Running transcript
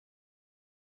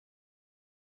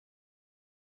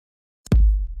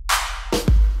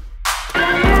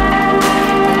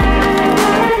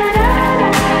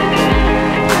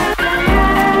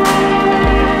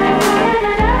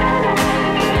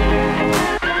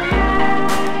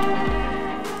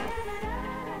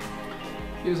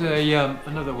There's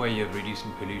another way of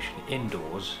reducing pollution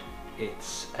indoors.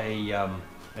 It's an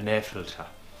air filter,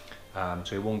 so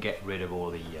it won't get rid of all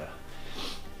the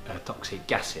toxic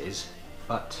gases,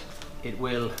 but it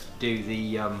will do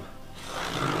the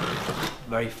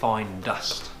very fine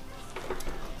dust.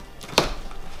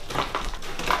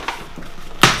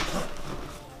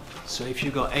 So if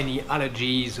you've got any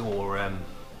allergies or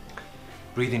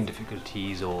breathing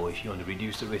difficulties, or if you want to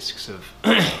reduce the risks of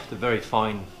the very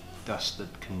fine dust that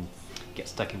can get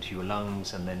stuck into your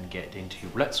lungs and then get into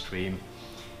your bloodstream,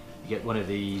 you get one of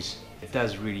these. It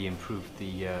does really improve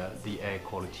the air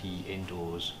quality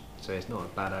indoors, so it's not a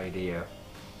bad idea.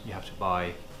 You have to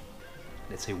buy,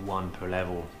 let's say, one per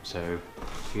level. So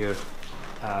here,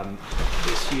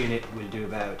 this unit will do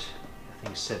about, I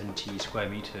think, 70 square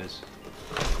meters.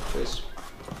 So it's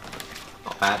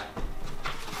not bad.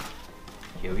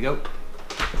 Here we go.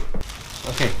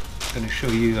 Okay, I'm going to show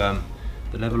you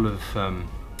the level of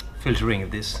filtering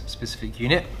of this specific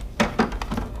unit.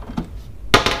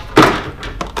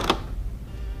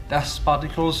 Dust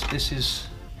particles. This is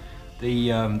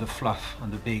the fluff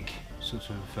and the big sort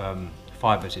of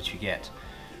fibers that you get,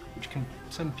 which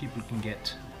some people can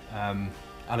get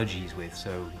allergies with,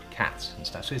 so cats and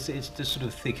stuff. So it's the sort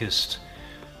of thickest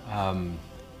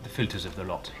the filters of the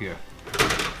lot here.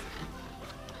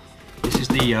 This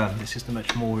is the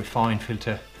much more refined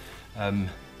filter,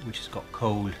 which has got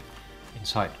coal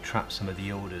inside to trap some of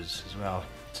the odors as well.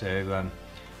 So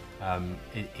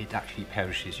it actually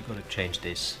perishes. You've got to change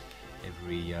this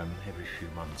every few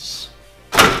months.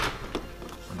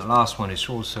 And the last one is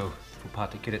also for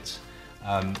particulates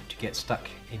to get stuck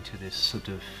into this sort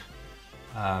of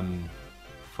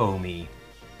foamy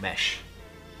mesh.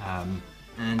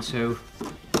 And so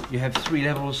you have 3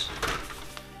 levels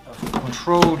of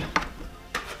control,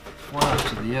 one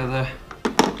after the other.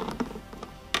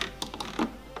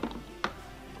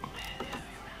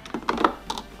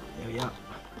 There we are.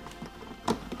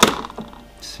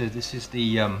 So this is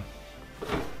the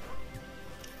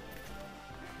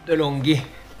Delonghi,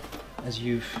 as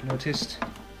you've noticed.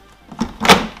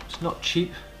 It's not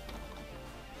cheap,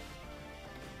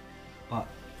 but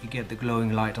you get the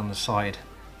glowing light on the side.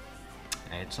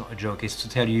 It's not a joke. It's to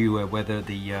tell you whether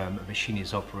the machine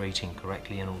is operating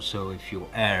correctly, and also if your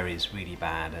air is really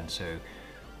bad, and so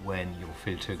when your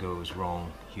filter goes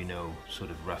wrong, you know sort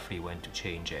of roughly when to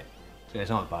change it. So it's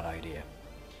not a bad idea.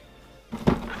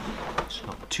 It's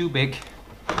not too big.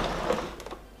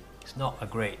 It's not a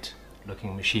great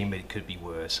looking machine, but it could be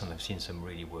worse, and I've seen some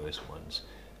really worse ones.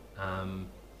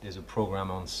 There's a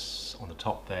program on the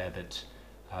top there that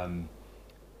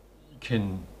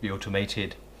can be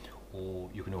automated, or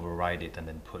you can override it and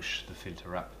then push the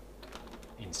filter up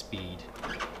in speed.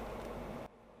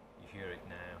 You hear it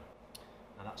now,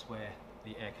 and that's where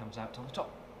the air comes out on the top.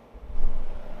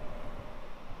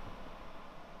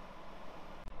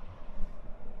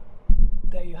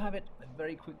 There you have it, a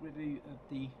very quick review of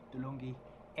the Delonghi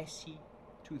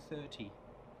AC230.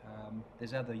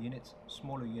 There's other units,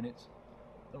 smaller units.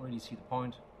 Don't really see the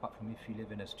point, apart from if you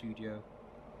live in a studio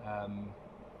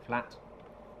flat.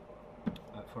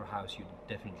 For a house, you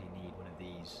definitely need one of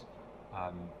these,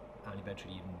 and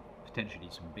eventually even potentially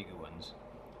some bigger ones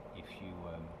if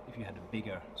you had a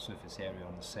bigger surface area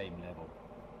on the same level.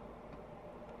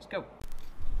 Let's go.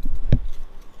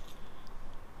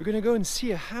 We're gonna go and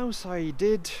see a house I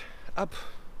did up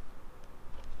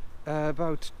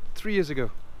about 3 years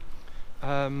ago.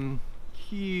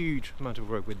 Huge amount of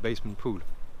work with basement pool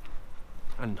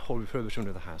and whole refurbishment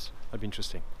of the house. That'd be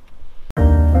interesting.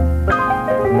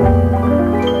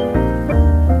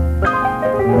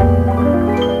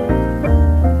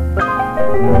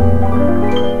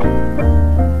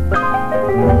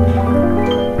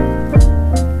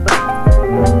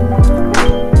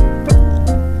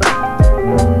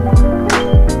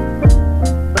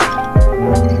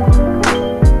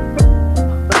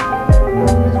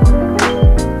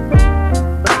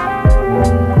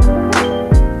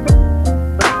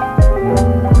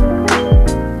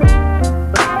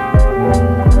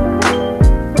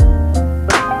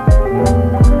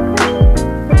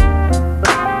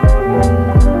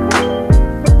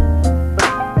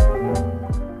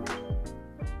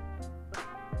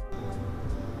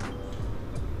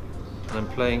 I'm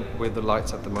playing with the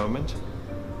lights at the moment.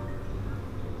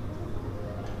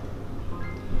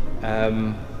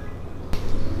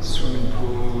 Swimming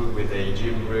pool with a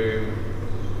gym room,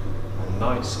 a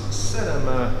nice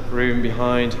cinema room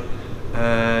behind,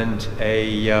 and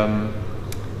a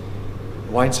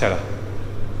wine cellar.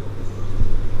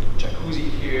 Jacuzzi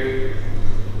here,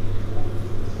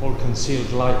 all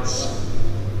concealed lights.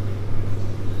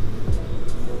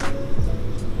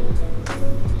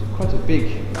 quite a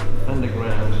big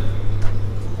underground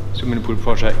swimming pool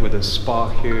project with a spa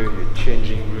here, your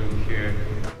changing room here.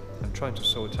 I'm trying to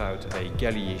sort out a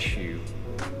galley issue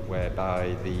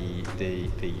whereby the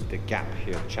gap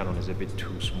here, the channel is a bit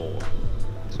too small.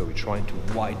 So we're trying to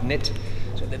widen it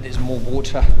so that there's more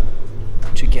water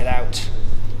to get out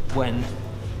when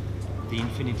the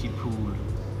infinity pool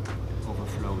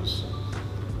overflows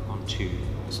onto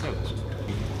the slopes.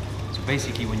 So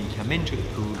basically when you come into the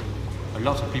pool, a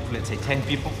lot of people, let's say 10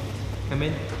 people, come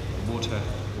in, the water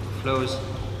overflows,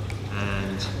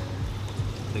 and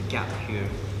the gap here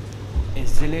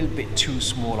is a little bit too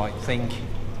small, I think,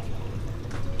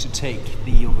 to take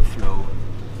the overflow,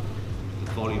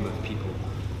 the volume of people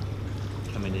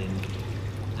coming in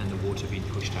and the water being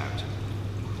pushed out.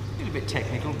 A little bit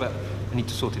technical, but I need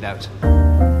to sort it out.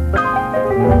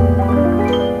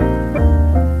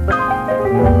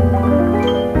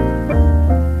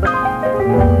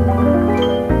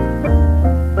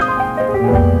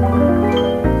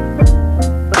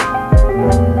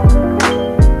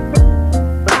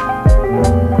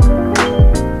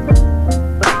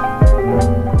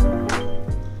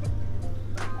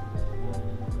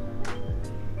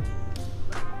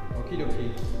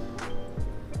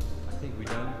 I think we're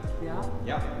done. Yeah?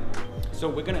 Yeah. So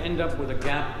we're going to end up with a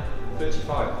gap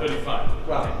 35. 35.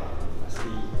 Well, Okay. that's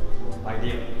the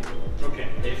idea. Okay.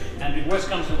 And if worst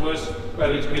comes to worst,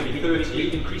 Well, it's going to be 30.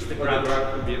 We increase the Well, grout. the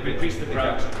grout would be a bit, increase the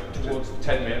grout towards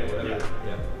 10 meter or whatever.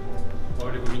 Yeah.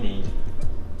 Whatever we need.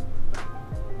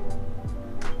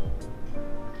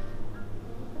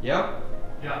 Yeah?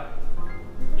 Yeah.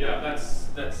 Yeah,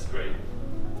 that's great.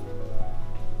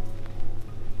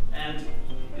 And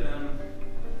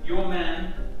your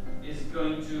man is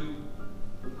going to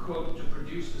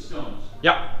produce the stones.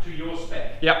 Yeah. To your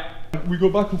spec. Yeah. We go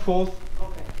back and forth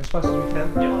Okay. as fast as we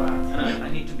can. Yeah. And I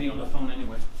need to be on the phone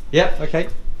anyway. Yeah, okay.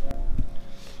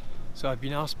 So I've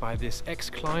been asked by this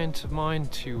ex-client of mine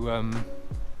to have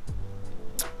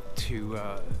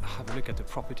a look at the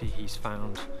property he's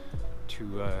found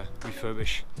to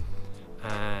refurbish,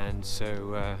 and so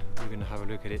we're going to have a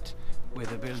look at it with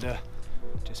the builder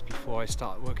just before I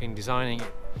start working designing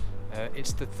it.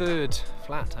 It's the third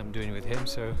flat I'm doing with him,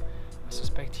 so I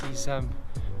suspect he's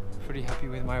pretty happy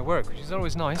with my work, which is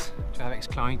always nice to have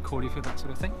ex-client call you for that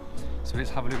sort of thing. So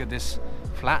let's have a look at this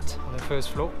flat on the first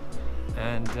floor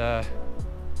and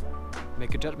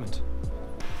make a judgment.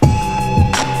 Good,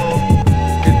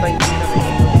 thank you.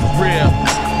 Real.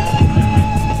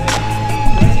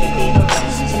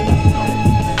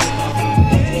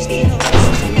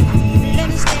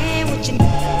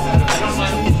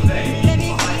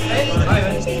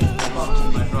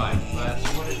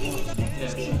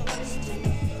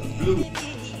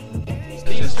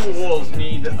 These two walls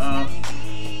need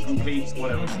complete,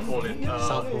 whatever you call it.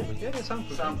 Soundproofing. Yeah,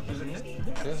 soundproofing. Isn't it?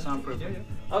 Yeah. Soundproofing. Yeah.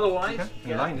 Otherwise,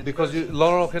 Yeah. Because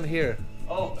Laurel can hear.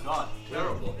 Oh God,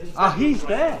 terrible. Ah, he's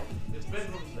there. His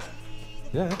bedroom's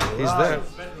there. Yeah, he's there.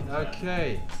 His bedroom's there.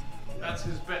 Okay. That's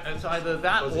his bed. It's either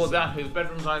that or that. His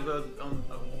bedroom's either on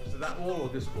that wall or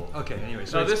this wall. Okay, anyway.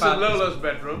 So this is Lola's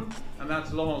bedroom, and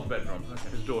that's Laurel's bedroom,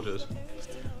 his daughter's.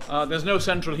 There's no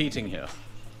central heating here.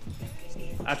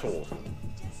 At all.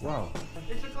 Wow.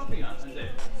 It's a copy, isn't it?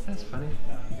 That's funny.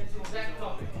 It's an exact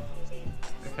copy.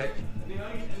 Okay. And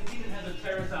it even has a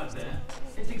terrace out there.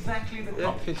 It's exactly the Yeah,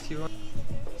 copy. 51.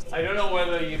 I don't know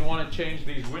whether you'd want to change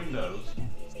these windows.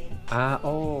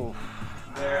 Oh.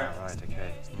 There. Right,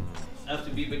 okay. Have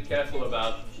to be a bit careful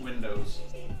about windows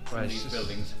Right, in these it's just-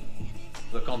 buildings.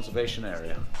 The conservation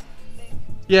area.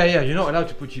 Yeah, yeah, you're not allowed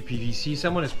to put your PVC.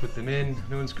 Someone has put them in,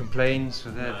 no one's complained,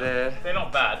 so they're there. They're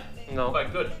not bad. No.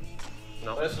 Quite good.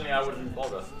 No. Personally, I wouldn't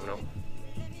bother. No.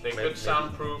 They're Maybe- good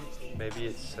soundproof. Maybe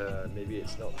it's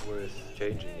not worth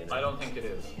changing, you know. I don't think it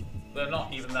is. They're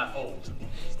not even that old.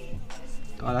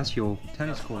 Oh, that's your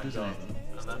tennis That's court, my isn't it? garden,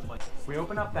 and that's my. We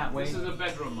open up that way. This is a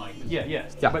bedroom, Mike. isn't Yeah, it? yeah.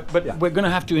 Yeah, But yeah. we're going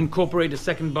to have to incorporate a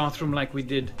second bathroom like we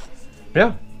did.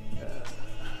 Yeah.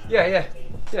 Yeah.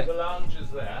 The lounge is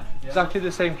there. Exactly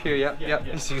the same here, yeah. Yeah, Yeah,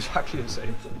 yeah. it's exactly the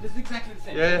same. This is exactly the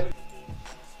same. Yeah.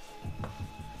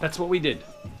 That's what we did.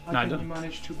 Nangdo?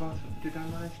 manage two bathrooms? Did I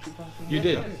manage two bathrooms? You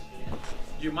did.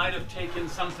 You might have taken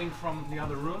something from the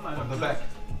other room. I don't From the know. back.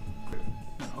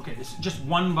 Okay, it's just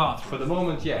one bathroom. For the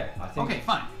moment, yeah. I think. Okay,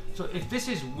 fine. So if this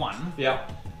is one, Yeah.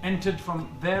 entered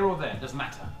from there or there, doesn't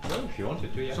matter. No, if you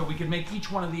wanted to, yeah. So we could make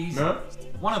each one of these, No.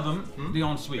 one of them, the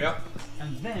ensuite. Yeah.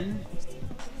 And then,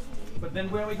 but then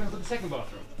where are we going to put the second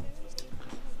bathroom?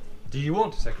 Do you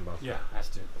want a second bathroom? has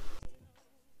to.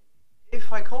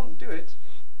 If I can't do it,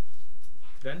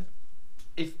 Then?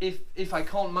 if I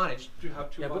can't manage to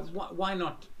have two Yeah, but bathrooms. why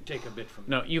not take a bit from?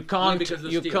 No, you Only can't. because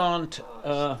of You steel. can't.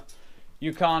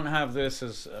 You can't have this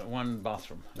as one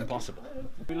bathroom. Impossible.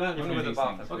 We learn Even with a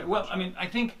bathroom. Okay, well, I mean, I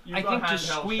think got to handheld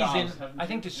squeeze in, showers, haven't I you?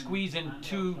 think to squeeze in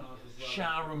 2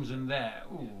 shower rooms in there,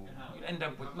 ooh, you'd end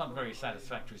up with not very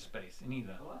satisfactory space in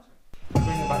either.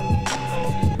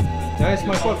 That's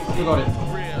my fault. You got it.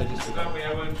 That way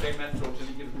I won't pay Metro till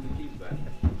he gives me the keys back.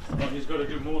 Well, he's got to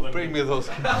do more than. Bring me those.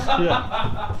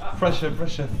 Yeah. Pressure,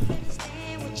 pressure.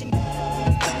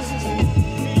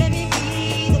 Let me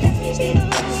be the first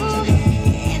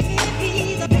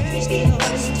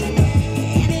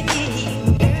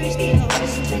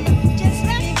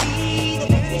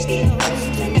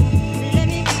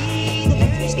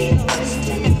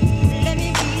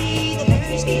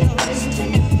to know.